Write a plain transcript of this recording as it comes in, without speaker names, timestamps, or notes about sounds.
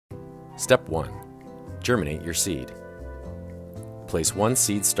Step 1. Germinate your seed. Place one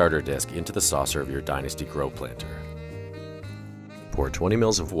seed starter disc into the saucer of your Dynasty Grow Planter. Pour 20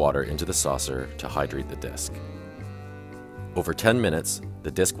 ml of water into the saucer to hydrate the disc. Over 10 minutes,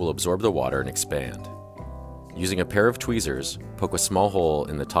 the disc will absorb the water and expand. Using a pair of tweezers, poke a small hole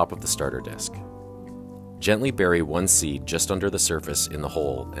in the top of the starter disc. Gently bury one seed just under the surface in the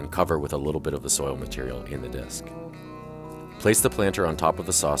hole and cover with a little bit of the soil material in the disc. Place the planter on top of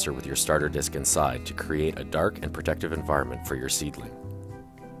the saucer with your starter disc inside to create a dark and protective environment for your seedling.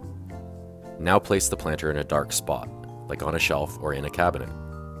 Now place the planter in a dark spot, like on a shelf or in a cabinet.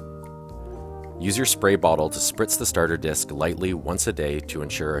 Use your spray bottle to spritz the starter disc lightly once a day to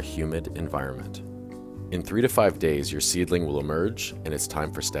ensure a humid environment. In 3 to 5 days, your seedling will emerge and it's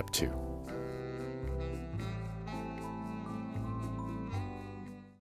time for step 2.